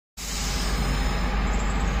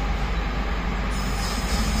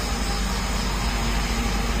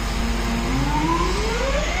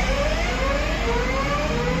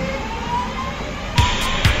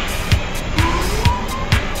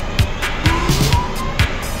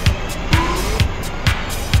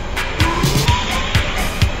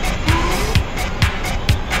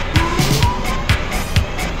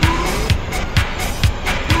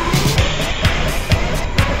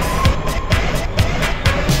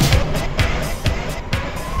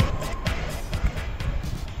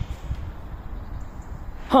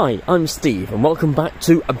Hi, I'm Steve, and welcome back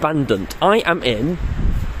to Abandoned. I am in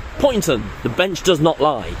Poynton. The bench does not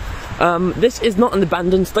lie. This is not an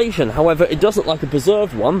abandoned station, however, it does look like a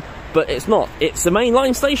preserved one, but it's not. It's the main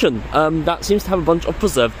line station that seems to have a bunch of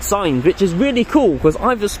preserved signs, which is really cool, because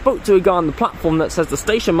I've just spoke to a guy on the platform that says the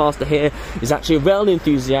station master here is actually a rail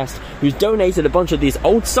enthusiast who's donated a bunch of these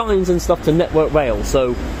old signs and stuff to Network Rail,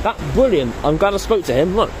 so that's brilliant. I'm glad I spoke to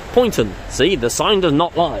him. Look, Poynton, see, the sign does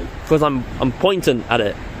not lie, because I'm pointing at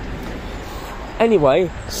it. Anyway,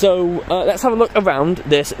 so let's have a look around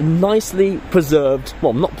this nicely preserved,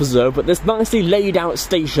 well, not preserved, but this nicely laid out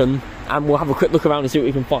station, and we'll have a quick look around and see what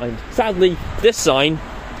we can find. Sadly, this sign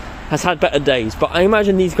has had better days, but I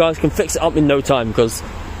imagine these guys can fix it up in no time because,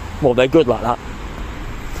 well, they're good like that.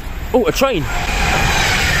 Oh, a train!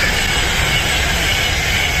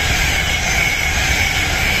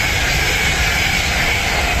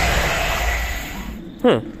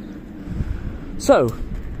 So,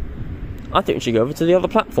 I think we should go over to the other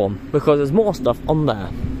platform, because there's more stuff on there.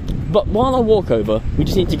 But while I walk over, we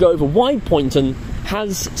just need to go over why Poynton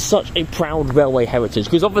has such a proud railway heritage,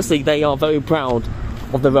 because obviously they are very proud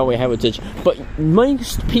of the railway heritage, but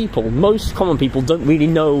most common people don't really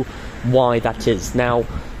know why that is. Now,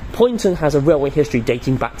 Poynton has a railway history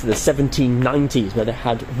dating back to the 1790s, where they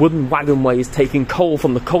had wooden wagonways taking coal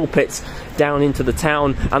from the coal pits down into the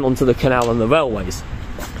town and onto the canal and the railways.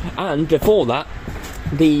 And before that,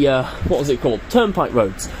 the, what was it called? Turnpike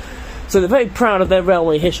roads. So they're very proud of their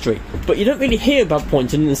railway history, but you don't really hear about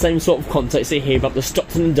Poynton in the same sort of context. You hear about the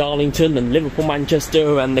Stockton and Darlington and Liverpool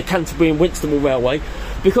Manchester and the Canterbury and Whitstable Railway,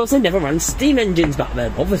 because they never ran steam engines back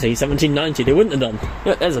then. Obviously 1790 they wouldn't have done.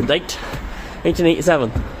 Yeah, there's a date,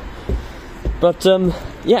 1887. But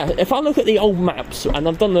yeah, if I look at the old maps, and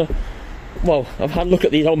I've had a look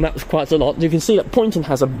at these old maps quite a lot, you can see that Poynton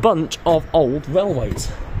has a bunch of old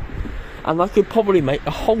railways. And I could probably make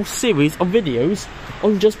a whole series of videos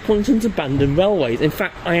on just Poynton's abandoned railways. In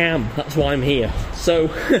fact, I am. That's why I'm here. So,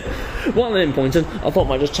 while I'm in Poynton, I thought I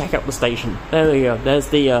might just check out the station. There we go. There's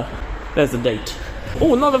the date.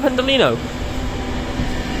 Oh, another Pendolino.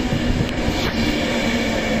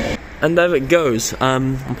 And there it goes.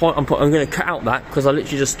 I'm going to cut out that because I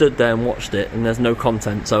literally just stood there and watched it, and there's no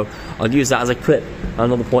content. So I'll use that as a clip at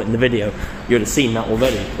another point in the video. You would have seen that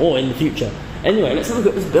already, or in the future. Anyway, let's have a look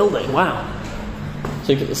at this building. Wow.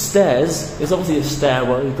 So you've got the stairs. There's obviously a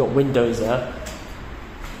stairwell. You've got windows there.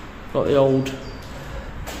 Got the old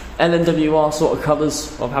LNWR sort of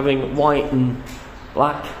colours of having white and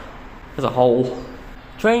black as a whole.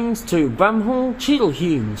 Trains to Bramhall,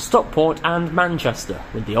 Cheadlehume, Stockport and Manchester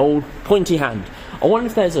with the old pointy hand. I wonder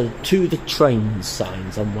if there's a to the trains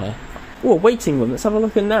sign somewhere. Oh, a waiting room. Let's have a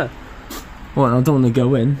look in there. Well, I don't want to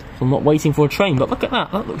go in, so I'm not waiting for a train, but look at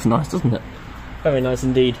that. That looks nice, doesn't it? Very nice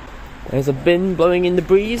indeed. There's a bin blowing in the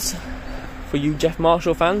breeze for you Jeff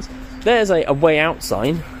Marshall fans. There's a way out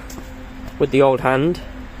sign with the old hand.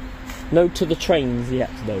 No to the trains yet,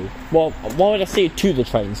 though. Well, why would I see a to the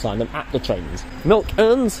train sign? I'm at the trains. Milk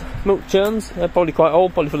urns, milk churns. They're probably quite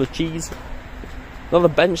old, probably full of cheese. Another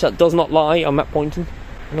bench that does not lie. I'm at Poynton.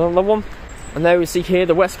 Another one. And there we see here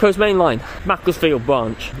the West Coast Main Line, Macclesfield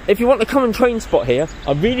branch. If you want a common train spot here,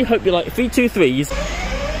 I really hope you like 323s,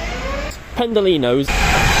 Pendolinos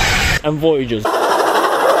and Voyagers,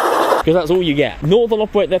 because that's all you get. Northern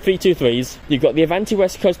operate their 323s, you've got the Avanti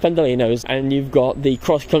West Coast Pendolinos, and you've got the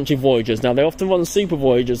Cross Country Voyagers. Now they often run Super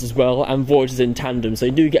Voyagers as well, and Voyagers in tandem, so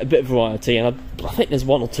you do get a bit of variety, and I think there's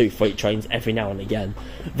one or two freight trains every now and again.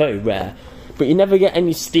 Very rare. But you never get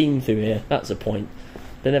any steam through here, that's the point.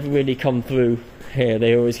 They never really come through here,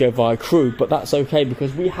 they always go via crew, but that's okay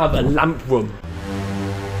because we have a lamp room.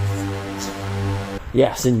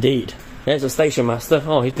 Yes, indeed. There's a station master.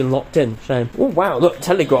 Oh, he's been locked in. Shame. Oh, wow, look,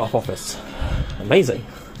 telegraph office. Amazing.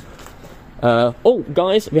 Oh,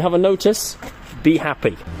 guys, we have a notice. Be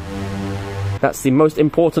happy. That's the most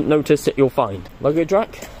important notice that you'll find. Luggage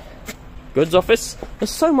rack. Goods office.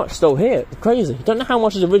 There's so much still here. It's crazy. Don't know how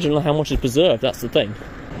much is original and how much is preserved. That's the thing.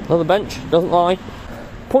 Another bench. Doesn't lie.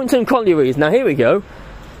 Poynton Collieries. Now here we go.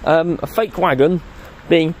 A fake wagon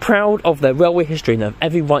being proud of their railway history and they have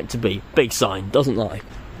every right to be. Big sign. Doesn't lie.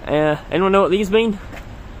 Anyone know what these mean?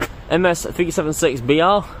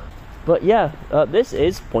 MS376BR. But yeah, this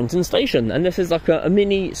is Poynton Station, and this is like a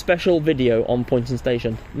mini special video on Poynton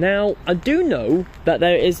Station. Now, I do know that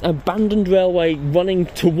there is an abandoned railway running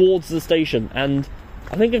towards the station, and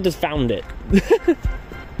I think I've just found it.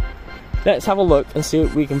 Let's have a look and see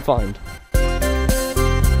what we can find.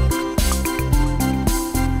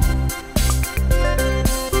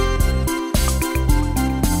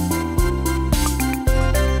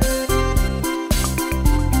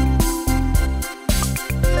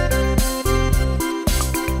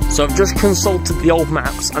 So I've just consulted the old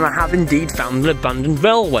maps and I have indeed found an abandoned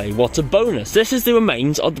railway. What a bonus. This is the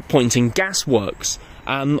remains of the Poynton Gas Works.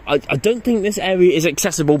 I don't think this area is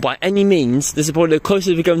accessible by any means. This is probably the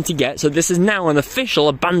closest we're going to get, so this is now an official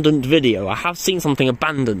abandoned video. I have seen something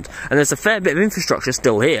abandoned, and there's a fair bit of infrastructure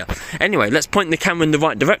still here. Anyway, let's point the camera in the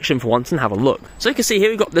right direction for once and have a look. So you can see here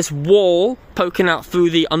we've got this wall poking out through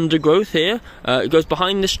the undergrowth here. It goes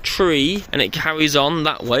behind this tree and it carries on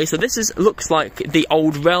that way. So this looks like the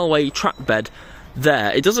old railway track bed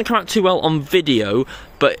there. It doesn't come out too well on video,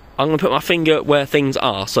 but I'm going to put my finger where things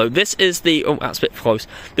are. So this is the, oh, that's a bit close.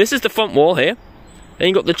 This is the front wall here. Then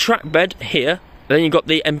you've got the track bed here. Then you've got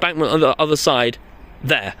the embankment on the other side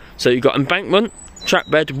there. So you've got embankment, track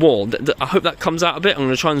bed, wall. I hope that comes out a bit. I'm going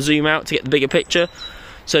to try and zoom out to get the bigger picture.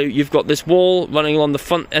 So you've got this wall running along the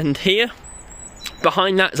front end here.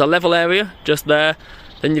 Behind that is a level area, just there.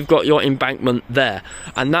 Then you've got your embankment there.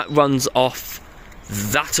 And that runs off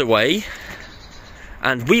that away.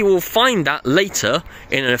 And we will find that later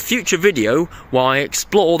in a future video where I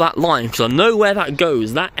explore that line, because I know where that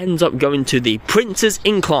goes. That ends up going to the Prince's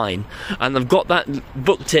Incline, and I've got that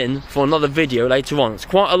booked in for another video later on. It's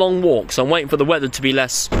quite a long walk, so I'm waiting for the weather to be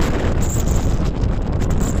less.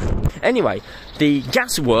 Anyway, the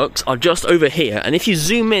gasworks are just over here, and if you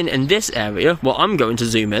zoom in this area, well, I'm going to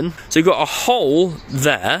zoom in. So you've got a hole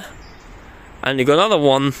there, and you've got another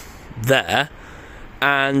one there,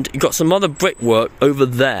 and you've got some other brickwork over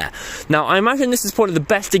there. Now, I imagine this is probably the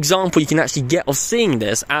best example you can actually get of seeing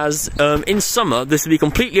this, as in summer this would be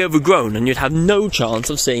completely overgrown and you'd have no chance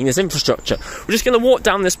of seeing this infrastructure. We're just going to walk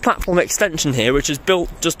down this platform extension here, which is built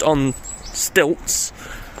just on stilts,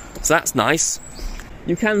 so that's nice.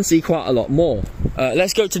 You can see quite a lot more.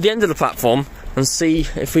 Let's go to the end of the platform and see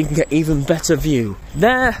if we can get even better view.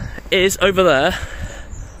 There is, over there,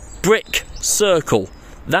 brick circle.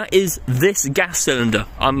 That is this gas cylinder.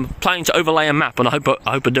 I'm planning to overlay a map, and I hope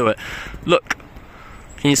I do it. Look,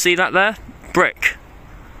 can you see that there? Brick.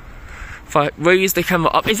 If I raise the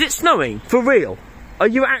camera up, is it snowing? For real? Are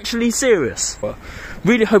you actually serious? Well,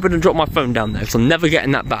 really hope I don't drop my phone down there, because I'm never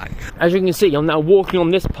getting that back. As you can see, I'm now walking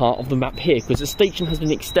on this part of the map here, because the station has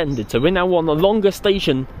been extended. So we're now on a longer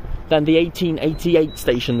station than the 1888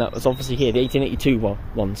 station that was obviously here, the 1882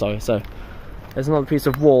 one, sorry. So there's another piece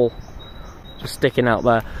of wall just sticking out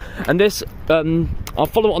there, and this I'll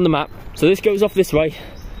follow it on the map. So this goes off this way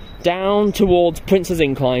down towards Prince's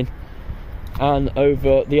Incline and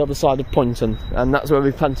over the other side of Poynton, and that's where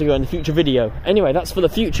we plan to go in the future video. Anyway, that's for the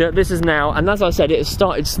future. This is now, and as I said, it has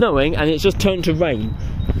started snowing and it's just turned to rain,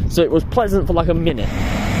 so it was pleasant for like a minute.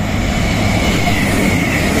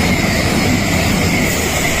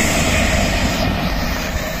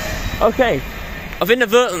 Okay, I've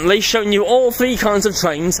inadvertently shown you all three kinds of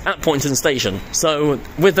trains at Poynton Station. So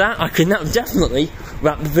with that, I can now definitely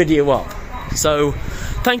wrap the video up. So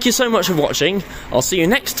thank you so much for watching. I'll see you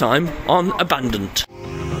next time on Abandoned.